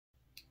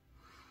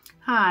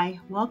Hi,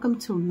 welcome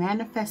to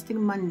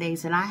Manifesting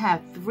Mondays, and I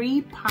have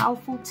 3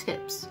 powerful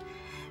tips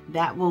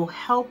that will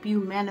help you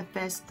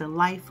manifest the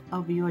life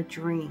of your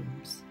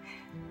dreams.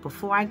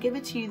 Before I give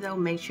it to you though,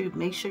 make sure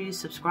you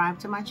subscribe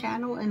to my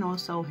channel and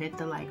also hit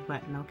the like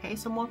button, okay?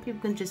 So more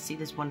people can just see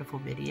this wonderful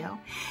video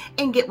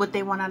and get what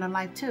they want out of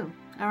life too,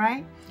 all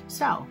right?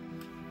 So,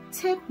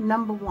 tip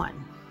number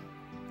 1,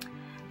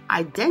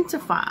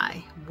 identify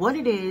what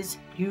it is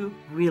you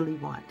really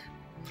want.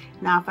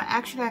 Now, if I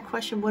ask you that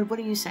question, what are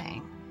you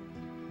saying?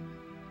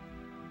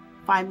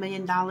 $5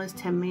 million,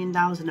 $10 million,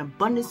 an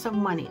abundance of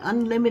money,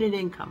 unlimited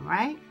income,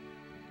 right?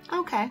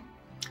 Okay.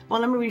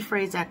 Well, let me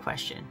rephrase that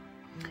question.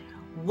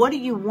 What do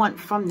you want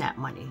from that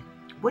money?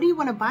 What do you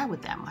want to buy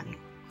with that money?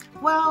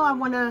 Well, I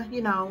want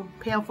to,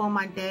 pay off all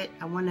my debt.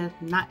 I want to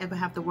not ever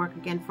have to work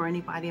again for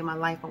anybody in my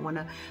life. I want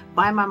to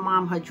buy my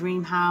mom her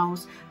dream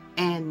house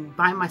and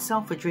buy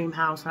myself a dream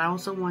house. I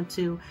also want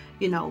to,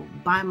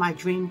 buy my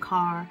dream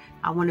car.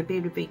 I want to be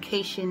able to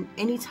vacation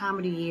any time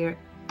of the year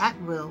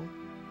at will,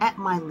 at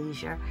my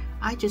leisure.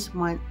 I just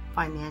want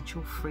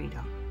financial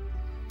freedom.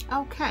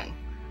 Okay,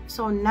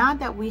 so now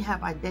that we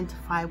have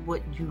identified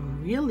what you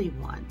really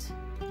want,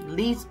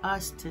 leads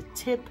us to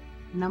tip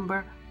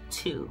number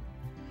 2.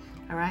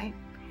 All right,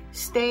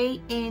 stay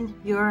in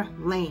your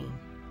lane.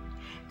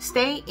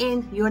 Stay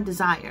in your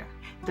desire.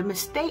 The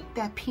mistake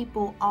that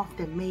people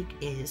often make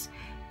is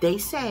they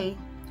say,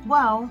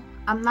 well,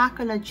 I'm not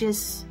going to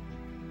just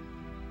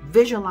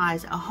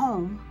visualize a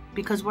home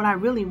because what I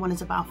really want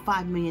is about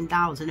 $5 million.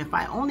 And if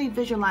I only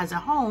visualize a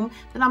home,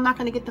 then I'm not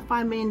going to get the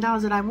 $5 million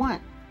that I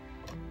want.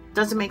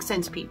 Doesn't make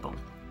sense, people.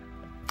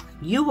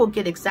 You will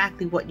get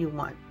exactly what you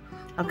want,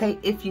 okay,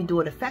 if you do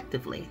it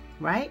effectively,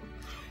 right?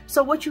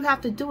 So what you have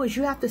to do is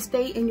you have to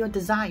stay in your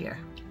desire.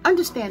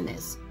 Understand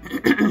this.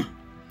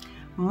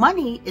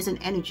 Money is an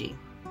energy.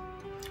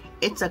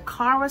 It's a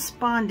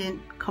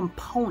correspondent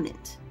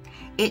component.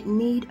 It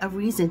needs a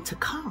reason to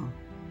come.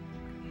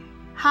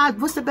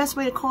 What's the best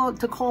way to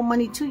call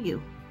money to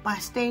you? By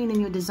staying in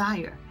your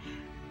desire.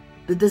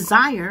 The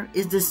desire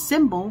is the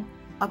symbol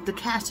of the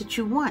cash that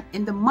you want,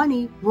 and the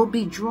money will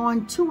be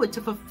drawn to it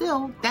to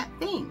fulfill that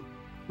thing,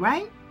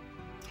 right?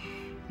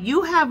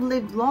 You have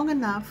lived long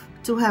enough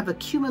to have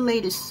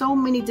accumulated so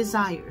many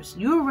desires.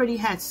 You already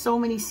had so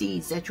many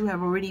seeds that you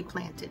have already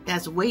planted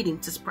that's waiting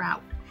to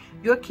sprout.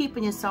 You're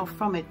keeping yourself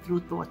from it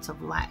through thoughts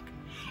of lack.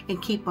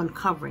 And keep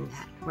uncovering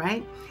that,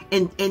 right?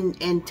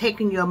 And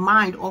taking your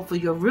mind off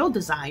of your real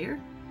desire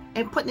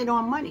and putting it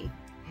on money.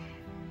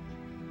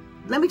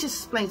 Let me just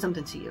explain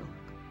something to you.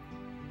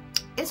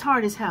 It's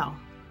hard as hell,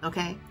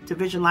 okay, to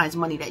visualize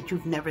money that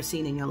you've never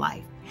seen in your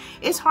life.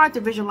 It's hard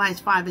to visualize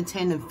 5 and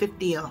 10 and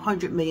 50 or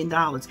 $100 million.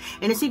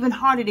 And it's even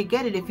harder to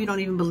get it if you don't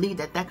even believe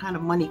that that kind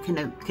of money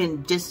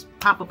can just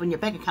pop up in your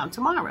bank account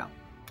tomorrow,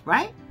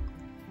 right?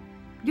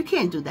 You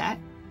can't do that.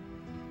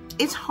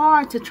 It's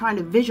hard to try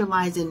to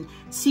visualize and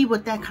see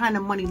what that kind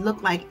of money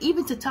look like,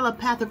 even to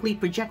telepathically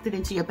project it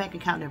into your bank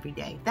account every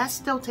day. That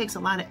still takes a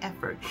lot of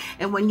effort.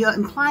 And when you're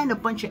implying a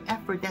bunch of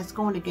effort that's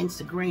going against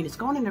the grain, it's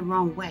going in the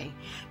wrong way.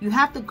 You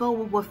have to go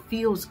with what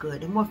feels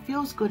good. And what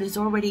feels good is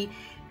already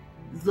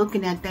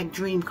looking at that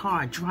dream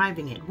car,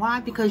 driving it.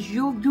 Why? Because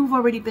you've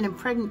already been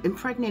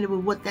impregnated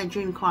with what that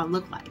dream car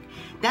looked like.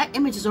 That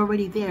image is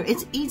already there.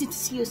 It's easy to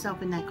see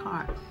yourself in that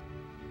car.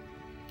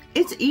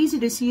 It's easy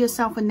to see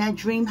yourself in that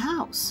dream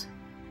house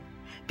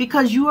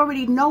because you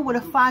already know what a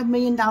 $5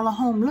 million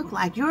home look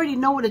like. You already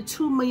know what a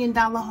 $2 million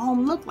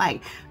home look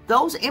like.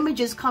 Those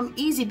images come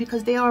easy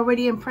because they are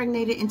already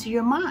impregnated into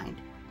your mind,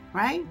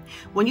 right?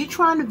 When you're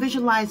trying to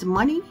visualize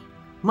money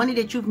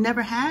that you've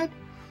never had,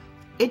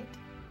 it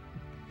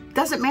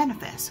doesn't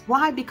manifest.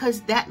 Why?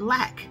 Because that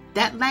lack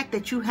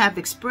that you have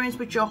experienced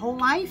with your whole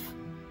life,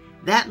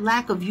 that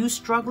lack of you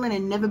struggling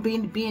and never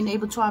being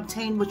able to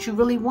obtain what you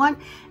really want,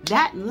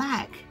 that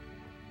lack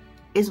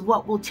is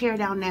what will tear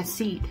down that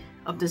seed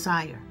of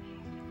desire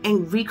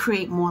and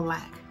recreate more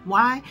lack.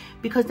 Why?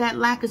 Because that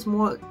lack is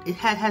more, it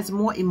has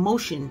more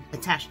emotion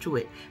attached to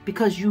it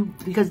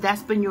because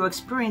that's been your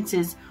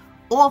experiences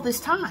all this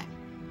time.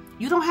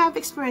 You don't have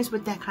experience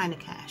with that kind of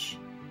cash.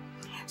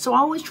 So I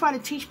always try to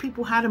teach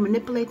people how to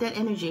manipulate that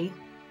energy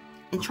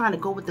and try to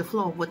go with the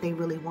flow of what they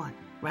really want,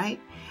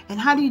 right? And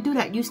how do you do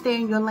that? You stay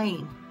in your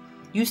lane.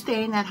 You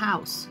stay in that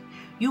house.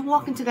 You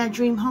walk into that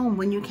dream home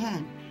when you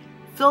can.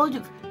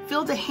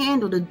 Feel the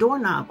handle, the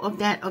doorknob of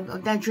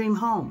that dream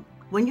home.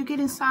 When you get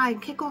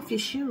inside, kick off your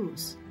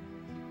shoes.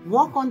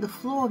 Walk on the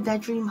floor of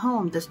that dream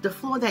home, the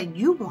floor that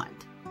you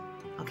want.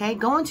 Okay?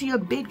 Go into your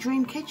big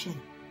dream kitchen.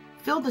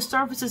 Feel the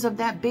surfaces of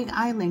that big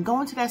island. Go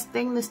into that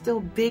stainless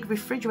steel big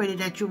refrigerator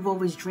that you've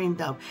always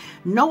dreamed of.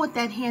 Know what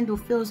that handle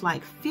feels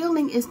like.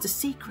 Feeling is the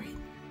secret.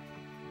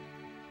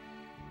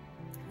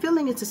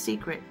 Feeling is the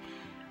secret.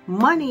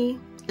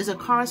 Money is a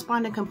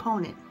corresponding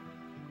component.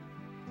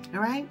 All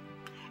right?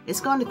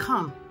 It's going to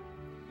come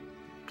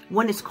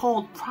when it's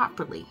called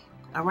properly.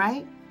 All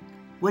right?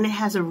 When it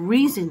has a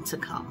reason to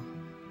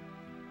come.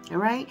 All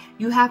right?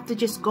 You have to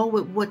just go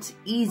with what's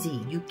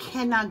easy. You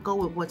cannot go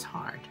with what's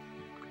hard.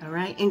 All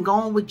right? And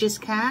going with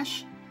just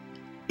cash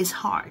is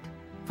hard.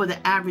 for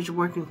the average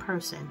working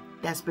person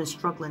that's been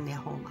struggling their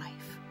whole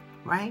life,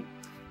 right?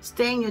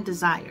 Stay in your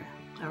desire,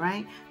 all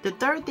right? The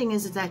third thing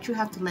is that you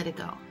have to let it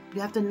go. You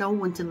have to know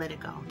when to let it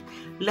go.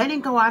 Letting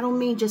go, I don't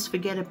mean just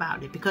forget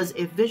about it, because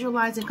if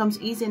visualizing comes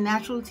easy and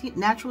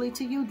naturally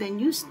to you, then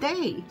you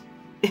stay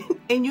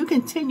and you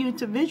continue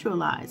to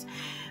visualize.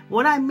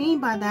 What I mean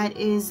by that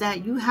is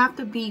that you have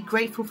to be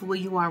grateful for where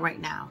you are right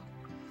now.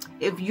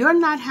 If you're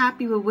not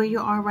happy with where you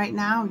are right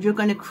now, you're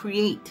going to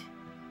create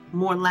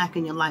more lack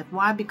in your life.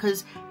 Why?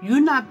 Because you're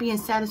not being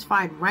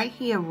satisfied right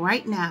here,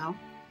 right now,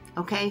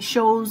 okay,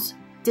 shows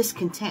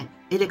discontent.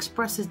 It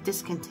expresses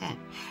discontent.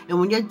 And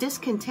when you're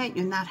discontent,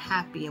 you're not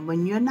happy. And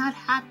when you're not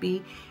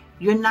happy,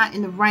 you're not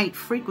in the right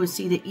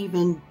frequency to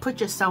even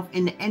put yourself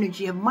in the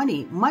energy of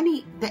money.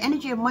 Money, the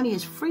energy of money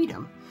is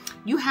freedom.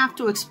 You have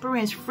to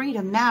experience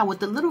freedom now with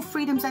the little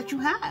freedoms that you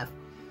have.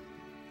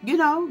 You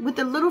know, with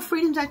the little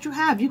freedoms that you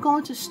have, you go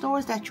into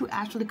stores that you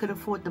actually could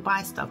afford to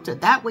buy stuff to.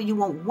 That way you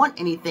won't want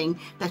anything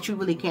that you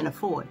really can't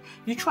afford.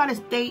 You try to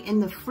stay in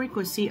the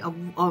frequency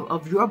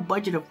of your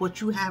budget of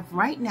what you have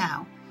right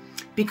now,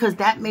 because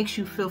that makes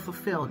you feel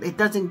fulfilled. It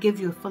doesn't give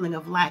you a feeling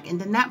of lack. And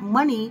then that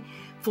money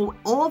for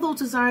all those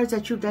desires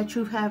that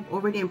you have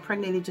already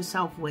impregnated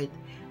yourself with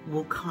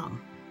will come.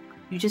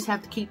 You just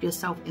have to keep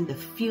yourself in the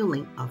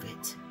feeling of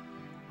it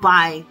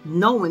by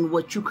knowing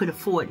what you could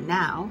afford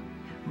now,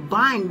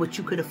 buying what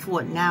you could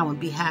afford now, and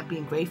be happy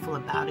and grateful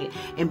about it,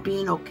 and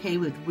being okay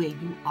with where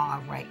you are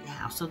right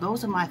now. So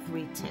those are my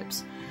 3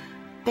 tips.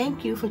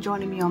 Thank you for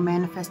joining me on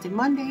Manifesting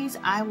Mondays.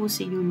 I will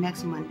see you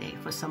next Monday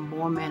for some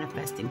more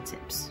manifesting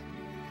tips.